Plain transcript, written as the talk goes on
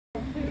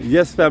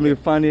Yes, family, we're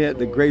finally at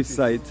the grave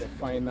site. The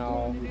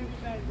final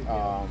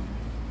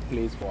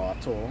place for our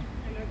tour.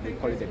 We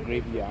call it the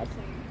graveyard.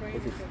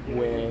 This is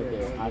where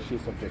the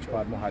ashes of George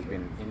Padmore has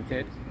been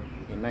interred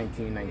in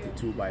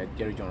 1992 by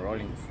Jerry John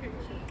Rawlings.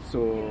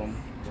 So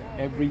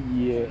every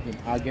year in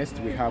August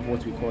we have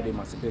what we call the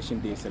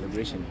Emancipation Day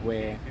celebration,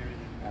 where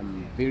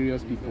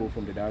various people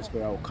from the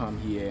diaspora will come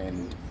here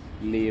and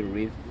lay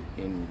wreath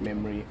in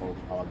memory of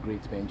our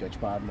great men George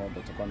Padmore,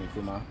 Dr. Kwame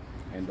Nkrumah,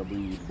 and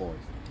W. Boys.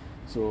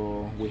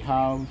 So we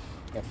have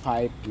a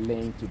pipe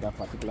linked to that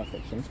particular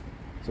section.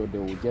 So they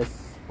will just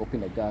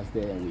open the gas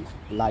there and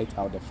we light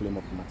out the flame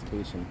of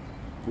emancipation,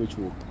 which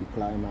will be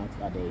climaxed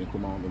at the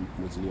Nkrumah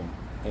Mausoleum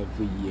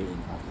every year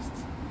in August.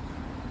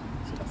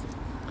 So that's it.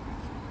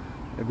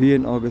 Every year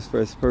in August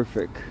 1st,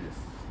 perfect. Yes.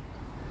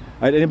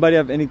 All right, anybody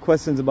have any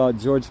questions about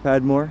George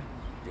Padmore?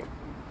 Yeah.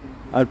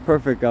 All right,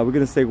 perfect. We're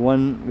gonna take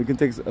one. We can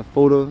take a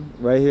photo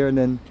right here, and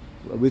then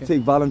we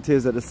take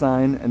volunteers at the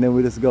sign, and then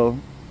we just go.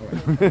 All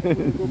right.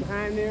 Go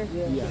behind there.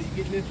 Yeah. So you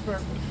get this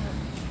front.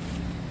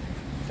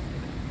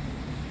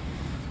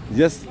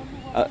 Just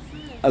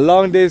a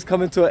long day is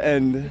coming to an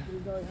end.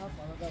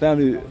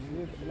 Family.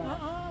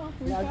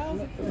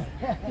 3,000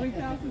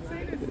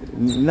 seaters.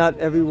 Not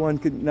everyone,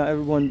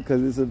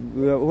 because it's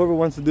whoever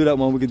wants to do that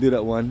one, we can do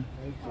that one.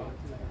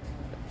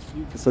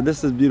 So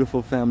this is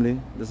beautiful, family.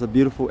 There's a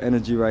beautiful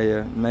energy right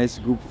here. Nice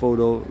group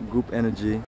photo, group energy.